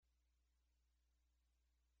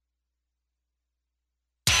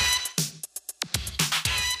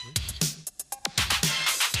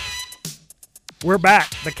We're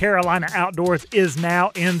back. The Carolina Outdoors is now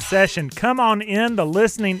in session. Come on in. The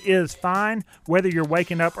listening is fine, whether you're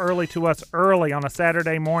waking up early to us early on a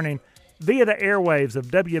Saturday morning via the airwaves of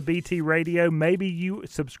WBT Radio. Maybe you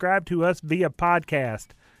subscribe to us via podcast.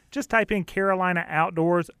 Just type in Carolina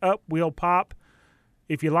Outdoors, up will pop.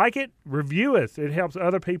 If you like it, review us. It helps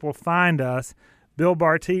other people find us. Bill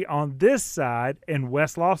Barty on this side and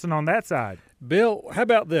Wes Lawson on that side. Bill, how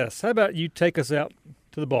about this? How about you take us out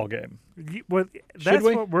to the ball game? Well, that's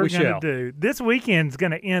what we're going to do. This weekend's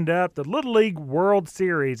going to end up the Little League World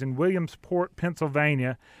Series in Williamsport,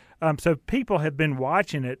 Pennsylvania. So people have been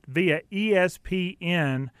watching it via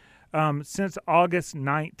ESPN since August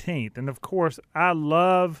 19th. And, of course, I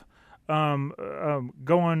love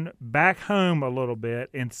going back home a little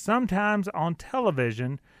bit. And sometimes on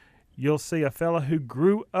television, you'll see a fella who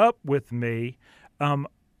grew up with me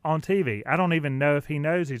on TV. I don't even know if he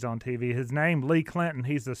knows he's on TV. His name, Lee Clinton.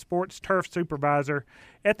 He's the sports turf supervisor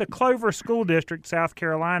at the Clover School District, South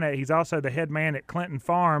Carolina. He's also the head man at Clinton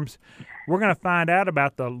Farms. We're going to find out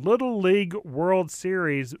about the Little League World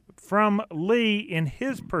Series from Lee in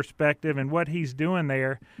his perspective and what he's doing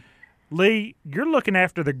there. Lee, you're looking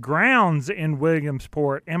after the grounds in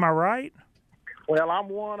Williamsport. Am I right? Well, I'm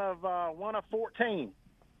one of 14.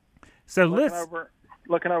 So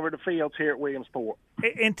looking over the fields here at Williamsport.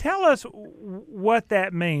 And tell us what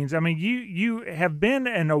that means. I mean, you have been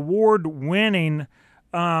an award-winning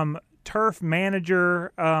turf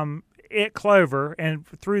manager at Clover, and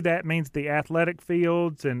through that means the athletic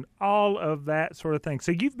fields and all of that sort of thing.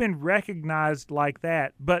 So you've been recognized like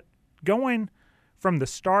that. But going from the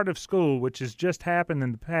start of school, which has just happened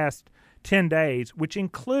in the past 10 days, which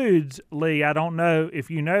includes, Lee, I don't know if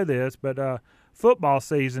you know this, but football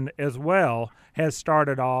season as well has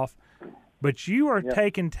started off. But you are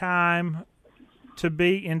taking time to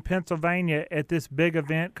be in Pennsylvania at this big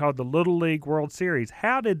event called the Little League World Series.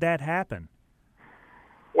 How did that happen?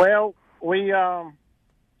 Well, we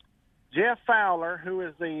Jeff Fowler, who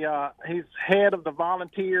is he's head of the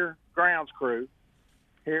volunteer grounds crew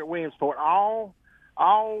here at Williamsport.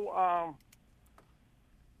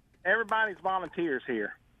 Everybody's volunteers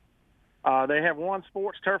here. They have one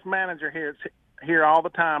sports turf manager here all the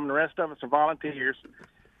time, and the rest of us are volunteers.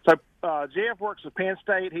 So Jeff works with Penn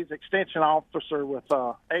State. He's extension officer with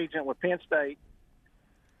agent with Penn State.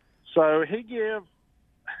 So he gives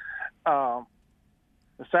the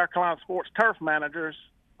South Carolina Sports Turf Managers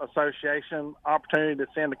Association opportunity to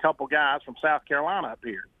send a couple guys from South Carolina up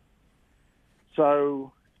here.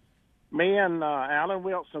 So me and Alan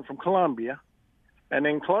Wilson from Columbia, and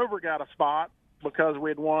then Clover got a spot because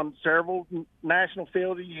we'd won several National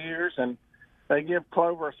Field of Years, and they give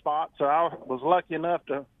Clover a spot. So I was lucky enough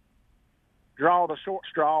to draw the short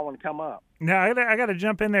straw and come up. Now, I got to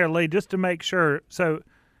jump in there, Lee, just to make sure. So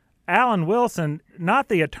Alan Wilson, not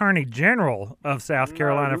the Attorney General of South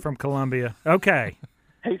Carolina from Columbia. Okay.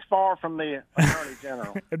 He's far from the Attorney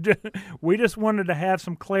General. We just wanted to have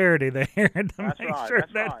some clarity there to that's make right, sure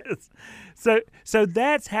that's that right. is. So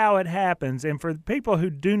that's how it happens. And for people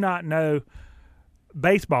who do not know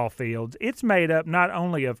baseball fields, it's made up not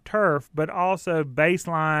only of turf but also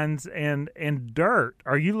baselines and dirt.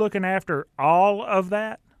 Are you looking after all of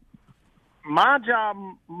that? My job,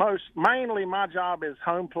 mainly my job is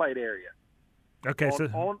home plate area. Okay,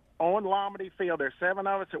 on Lombardy Field, there's 7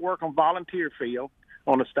 of us that work on volunteer field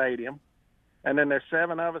on the stadium, and then there's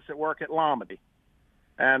 7 of us that work at Lombardy.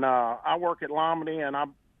 And I work at Lombardy, and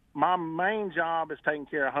my main job is taking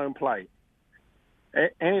care of home plate.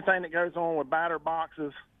 Anything that goes on with batter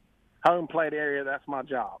boxes, home plate area, that's my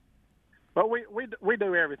job. But we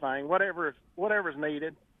do everything, whatever's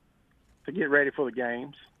needed to get ready for the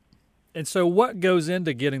games. And so what goes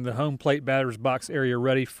into getting the home plate batter's box area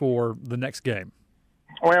ready for the next game?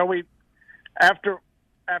 Well, after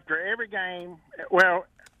every game,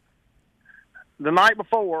 the night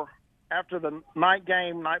before, after the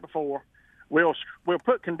night before, we'll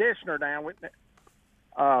put conditioner down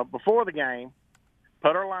before the game,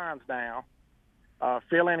 put our lines down,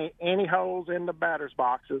 fill any holes in the batter's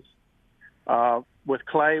boxes with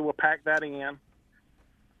clay. We'll pack that in,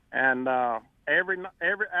 and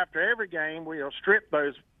after every game, we'll strip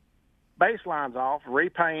those baselines off,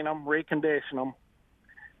 repaint them, recondition them,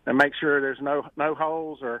 and make sure there's no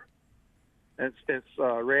holes or it's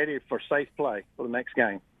ready for safe play for the next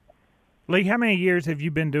game. Lee, how many years have you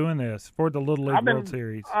been doing this for the Little League World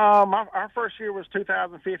Series? Our first year was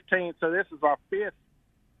 2015, so this is our 5th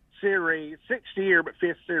series, 6th year, but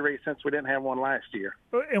 5th series since we didn't have one last year.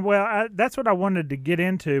 Well, that's what I wanted to get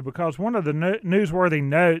into, because one of the newsworthy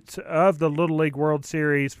notes of the Little League World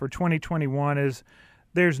Series for 2021 is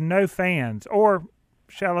there's no fans, or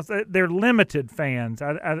shall I say, they're limited fans.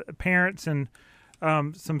 Parents and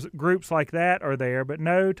some groups like that are there, but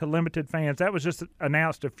no to limited fans. That was just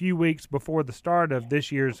announced a few weeks before the start of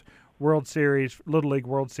this year's World Series, Little League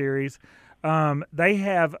World Series. They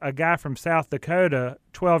have a guy from South Dakota,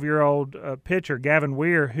 12-year-old pitcher, Gavin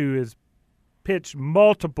Weir, who has pitched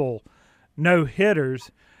multiple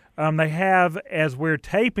no-hitters. They have, as we're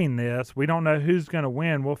taping this, we don't know who's going to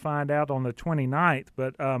win. We'll find out on the 29th,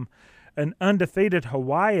 but an undefeated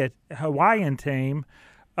Hawaiian team.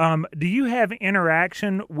 Do you have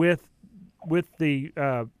interaction with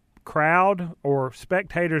the crowd or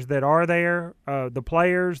spectators that are there, the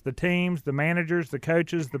players, the teams, the managers, the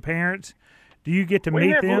coaches, the parents? Do you get to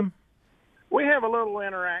meet them? We have a little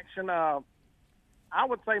interaction. I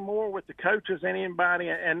would say more with the coaches than anybody,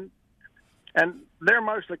 and they're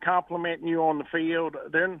mostly complimenting you on the field.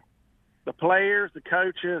 They're the players, the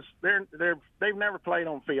coaches. They've never played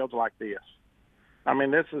on fields like this. I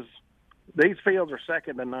mean, these fields are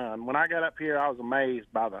second to none. When I got up here, I was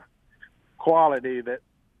amazed by the quality that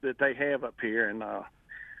they have up here, and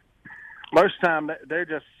most of the time they're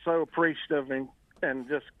just so appreciative and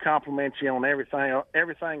just compliment you on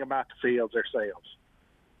everything about the fields themselves.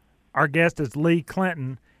 Our guest is Lee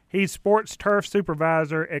Clinton. He's sports turf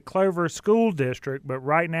supervisor at Clover School District, but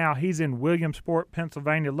right now he's in Williamsport,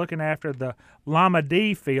 Pennsylvania, looking after the Llama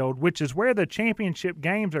D field, which is where the championship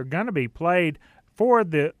games are going to be played for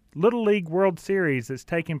the Little League World Series that's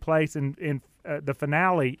taking place in the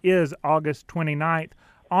finale is August 29th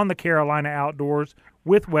on the Carolina Outdoors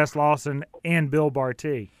with Wes Lawson and Bill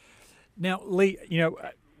Barty. Now, Lee,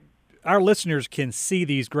 our listeners can see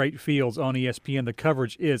these great fields on ESPN. The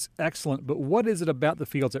coverage is excellent, but what is it about the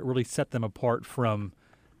fields that really set them apart from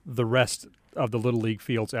the rest of the Little League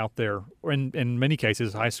fields out there, or in many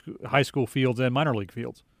cases, high school fields and minor league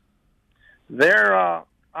fields? They're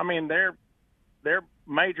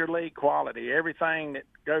major league quality. Everything that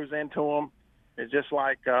goes into them is just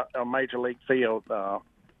like a major league field.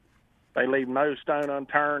 They leave no stone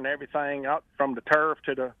unturned. Everything up from the turf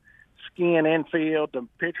to the skin infield, the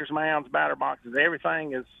pitcher's mounds, batter boxes,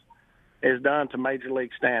 everything is done to major league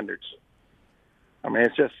standards. I mean,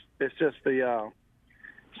 it's just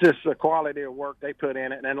the quality of work they put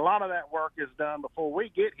in it, and a lot of that work is done before we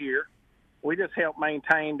get here. We just help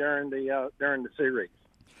maintain during the series.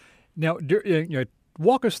 Now,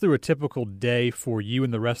 walk us through a typical day for you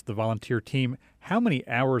and the rest of the volunteer team. How many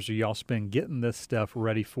hours do y'all spend getting this stuff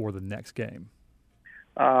ready for the next game?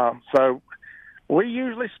 So we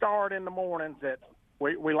usually start in the mornings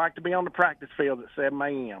we like to be on the practice field at 7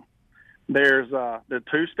 a.m. There's the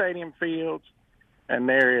 2 stadium fields, and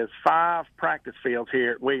there is 5 practice fields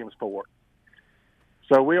here at Williamsport.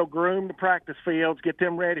 So we'll groom the practice fields, get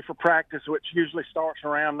them ready for practice, which usually starts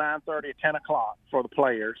around 9:30 or 10 o'clock for the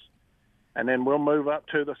players. And then we'll move up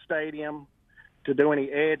to the stadium to do any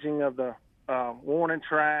edging of the warning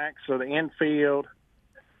tracks or the infield,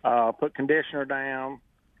 put conditioner down,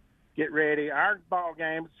 get ready. Our ball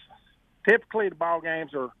games, typically the ball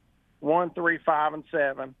games are 1, 3, 5, and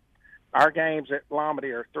 7. Our games at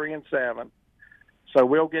Lombardy are 3 and 7. So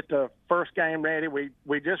we'll get the first game ready.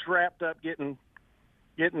 We just wrapped up getting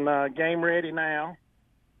game ready now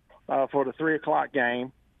for the 3 o'clock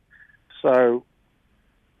game. So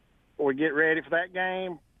we get ready for that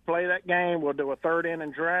game, play that game. We'll do a 3rd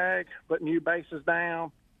inning drag, put new bases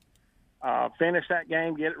down, finish that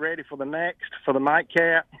game, get it ready for the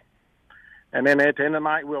nightcap. And then at the end of the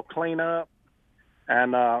night, we'll clean up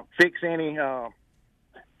and fix any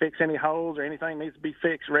holes or anything needs to be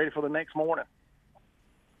fixed, ready for the next morning.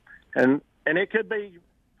 And it could be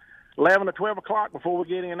 11 or 12 o'clock before we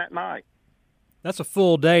get in that night. That's a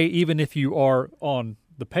full day, even if you are on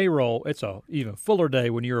the payroll. It's a even fuller day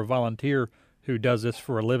when you're a volunteer who does this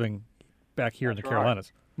for a living back here in the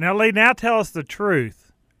Carolinas. Now, Lee, tell us the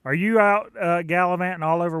truth. Are you out gallivanting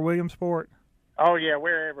all over Williamsport? Oh, yeah,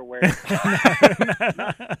 we're everywhere.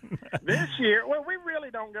 This year, well, we really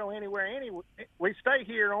don't go anywhere. We stay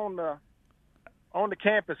here on the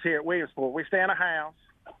campus here at Williamsport. We stay in a house.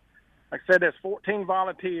 Like I said, there's 14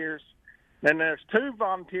 volunteers. Then there's 2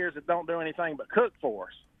 volunteers that don't do anything but cook for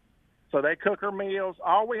us. So they cook our meals.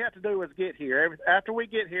 All we have to do is get here. After we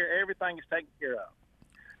get here, everything is taken care of.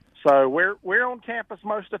 So we're on campus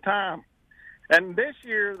most of the time. And this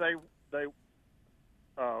year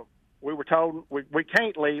we were told we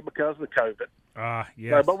can't leave because of the COVID.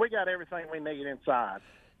 Yes. So, but we got everything we need inside.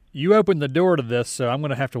 You opened the door to this, so I'm going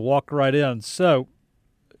to have to walk right in. So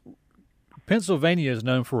Pennsylvania is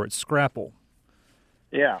known for its scrapple.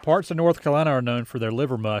 Yeah. Parts of North Carolina are known for their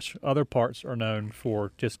liver mush. Other parts are known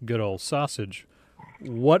for just good old sausage.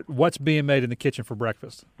 What's being made in the kitchen for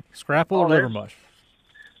breakfast? Scrapple or liver mush?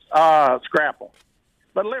 Scrapple.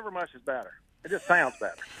 But livermush is better. It just sounds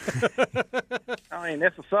better. I mean,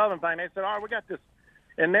 it's a southern thing. They said, we got this,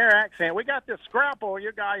 in their accent, we got this scrapple.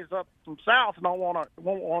 You guys up from south won't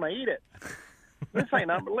want to eat it. This ain't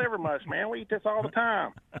nothing but livermush, man. We eat this all the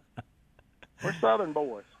time. We're southern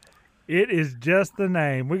boys. It is just the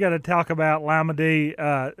name. We got to talk about Lima D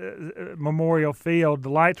Memorial Field. The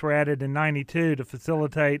lights were added in '92 to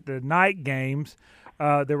facilitate the night games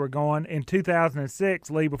that were going. In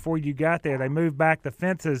 2006, Lee, before you got there, they moved back the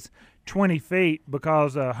fences 20 feet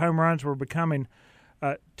because home runs were becoming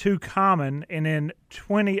too common. And in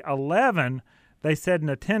 2011, they set an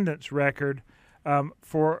attendance record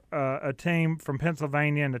for a team from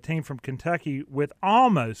Pennsylvania and a team from Kentucky with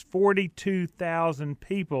almost 42,000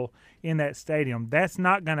 people in that stadium. That's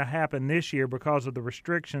not going to happen this year because of the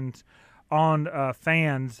restrictions on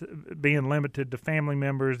fans being limited to family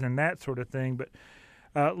members and that sort of thing. But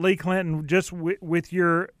Lee Clinton, just with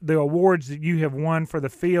the awards that you have won for the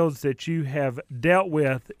fields that you have dealt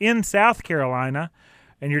with in South Carolina,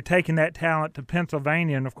 and you're taking that talent to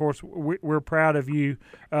Pennsylvania, and of course we're proud of you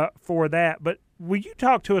for that. But will you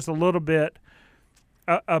talk to us a little bit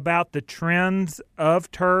about the trends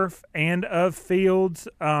of turf and of fields,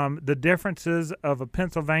 the differences of a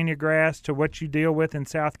Pennsylvania grass to what you deal with in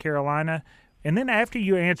South Carolina? And then after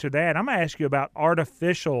you answer that, I'm going to ask you about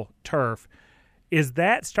artificial turf. Is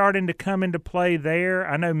that starting to come into play there?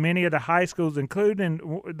 I know many of the high schools,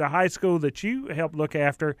 including the high school that you help look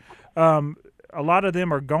after, a lot of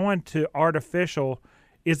them are going to artificial.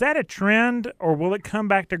 Is that a trend, or will it come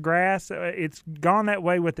back to grass? It's gone that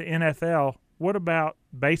way with the NFL. What about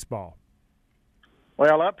baseball?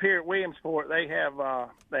 Well, up here at Williamsport, they have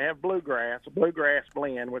bluegrass, a bluegrass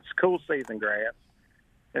blend, which is cool season grass.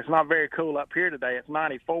 It's not very cool up here today. It's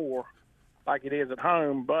 94 like it is at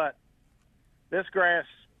home, but this grass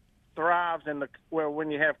thrives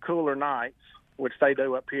when you have cooler nights, which they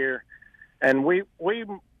do up here. And we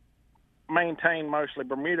maintain mostly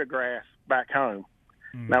Bermuda grass back home.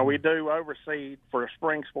 Mm-hmm. Now, we do overseed for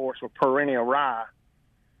spring sports with perennial rye,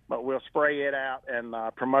 but we'll spray it out and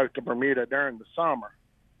promote the Bermuda during the summer.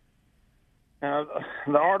 Now,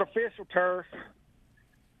 the artificial turf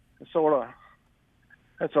is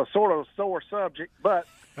it's a sort of sore subject, but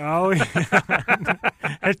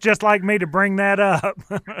it's just like me to bring that up.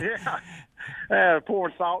 Yeah,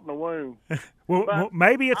 pouring salt in the wound. Well,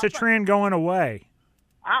 maybe it's a trend going away.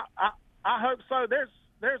 I hope so.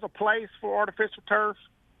 There's a place for artificial turf.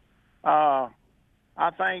 I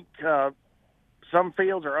think some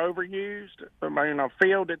fields are overused. I mean, a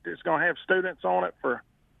field that is going to have students on it for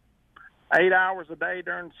 8 hours a day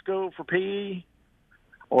during school for PE,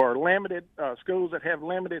 or limited schools that have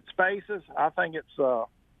limited spaces. I think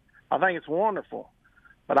it's wonderful.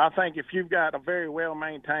 But I think if you've got a very well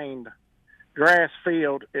maintained grass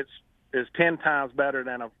field, it's 10 times better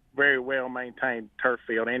than a very well maintained turf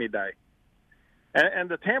field any day. And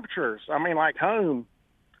the temperatures, I mean, like home,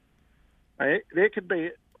 it could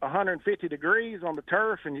be 150 degrees on the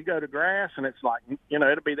turf, and you go to grass, and it's like,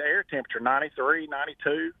 it'll be the air temperature, 93,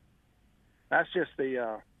 92. That's just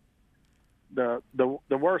the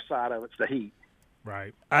worst side of it's the heat.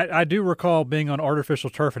 Right. I do recall being on artificial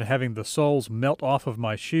turf and having the soles melt off of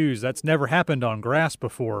my shoes. That's never happened on grass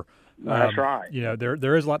before. That's right.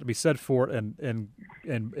 There is a lot to be said for it, and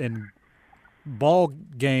ball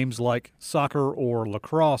games like soccer or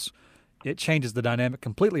lacrosse, it changes the dynamic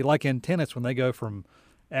completely. Like in tennis, when they go from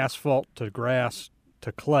asphalt to grass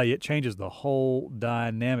to clay, it changes the whole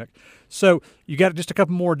dynamic. So you got just a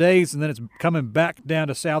couple more days, and then it's coming back down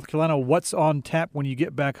to South Carolina. What's on tap when you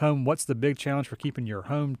get back home? What's the big challenge for keeping your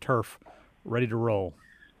home turf ready to roll?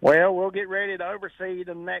 Well, we'll get ready to oversee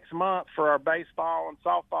the next month for our baseball and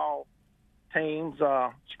softball teams,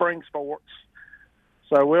 spring sports.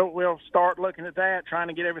 So we'll start looking at that, trying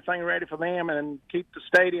to get everything ready for them and keep the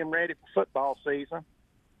stadium ready for football season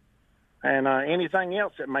and anything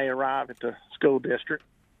else that may arrive at the school district.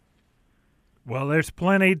 Well, there's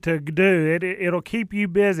plenty to do. It'll keep you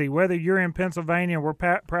busy. Whether you're in Pennsylvania, we're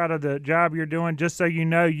proud of the job you're doing. Just so you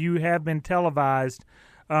know, you have been televised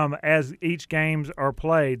as each games are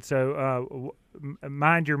played. So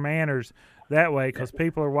mind your manners that way, because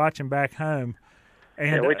people are watching back home.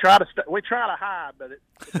 And we try to hide, but it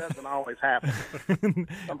doesn't always happen.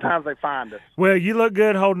 Sometimes they find us. Well, you look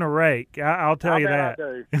good holding a rake. I'll tell you that. I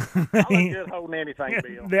do. I look good holding anything,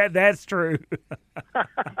 Bill. That's true.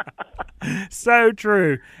 So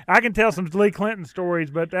true. I can tell some Lee Clinton stories,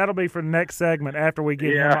 but that'll be for the next segment after we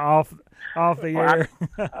get him off the air.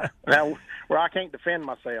 Now where I can't defend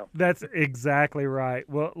myself. That's exactly right.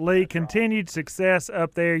 Well, Lee, continued success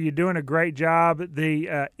up there. You're doing a great job.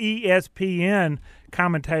 The ESPN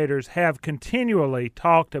commentators have continually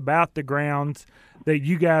talked about the grounds that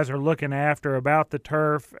you guys are looking after, about the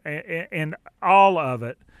turf, and all of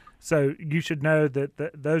it. So you should know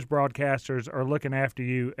that those broadcasters are looking after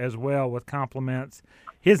you as well with compliments.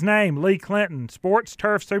 His name, Lee Clinton, sports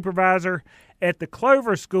turf supervisor at the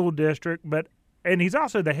Clover School District, and he's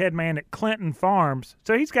also the head man at Clinton Farms.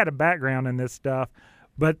 So he's got a background in this stuff.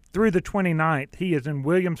 But through the 29th, he is in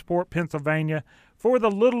Williamsport, Pennsylvania for the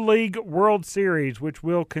Little League World Series, which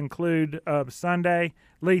will conclude Sunday.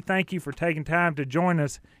 Lee, thank you for taking time to join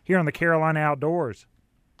us here on the Carolina Outdoors.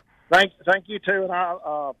 Thank you, too, and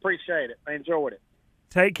I appreciate it. I enjoyed it.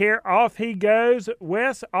 Take care. Off he goes.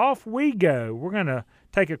 Wes, off we go. We're going to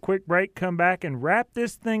take a quick break, come back, and wrap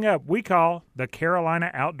this thing up we call the Carolina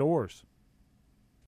Outdoors.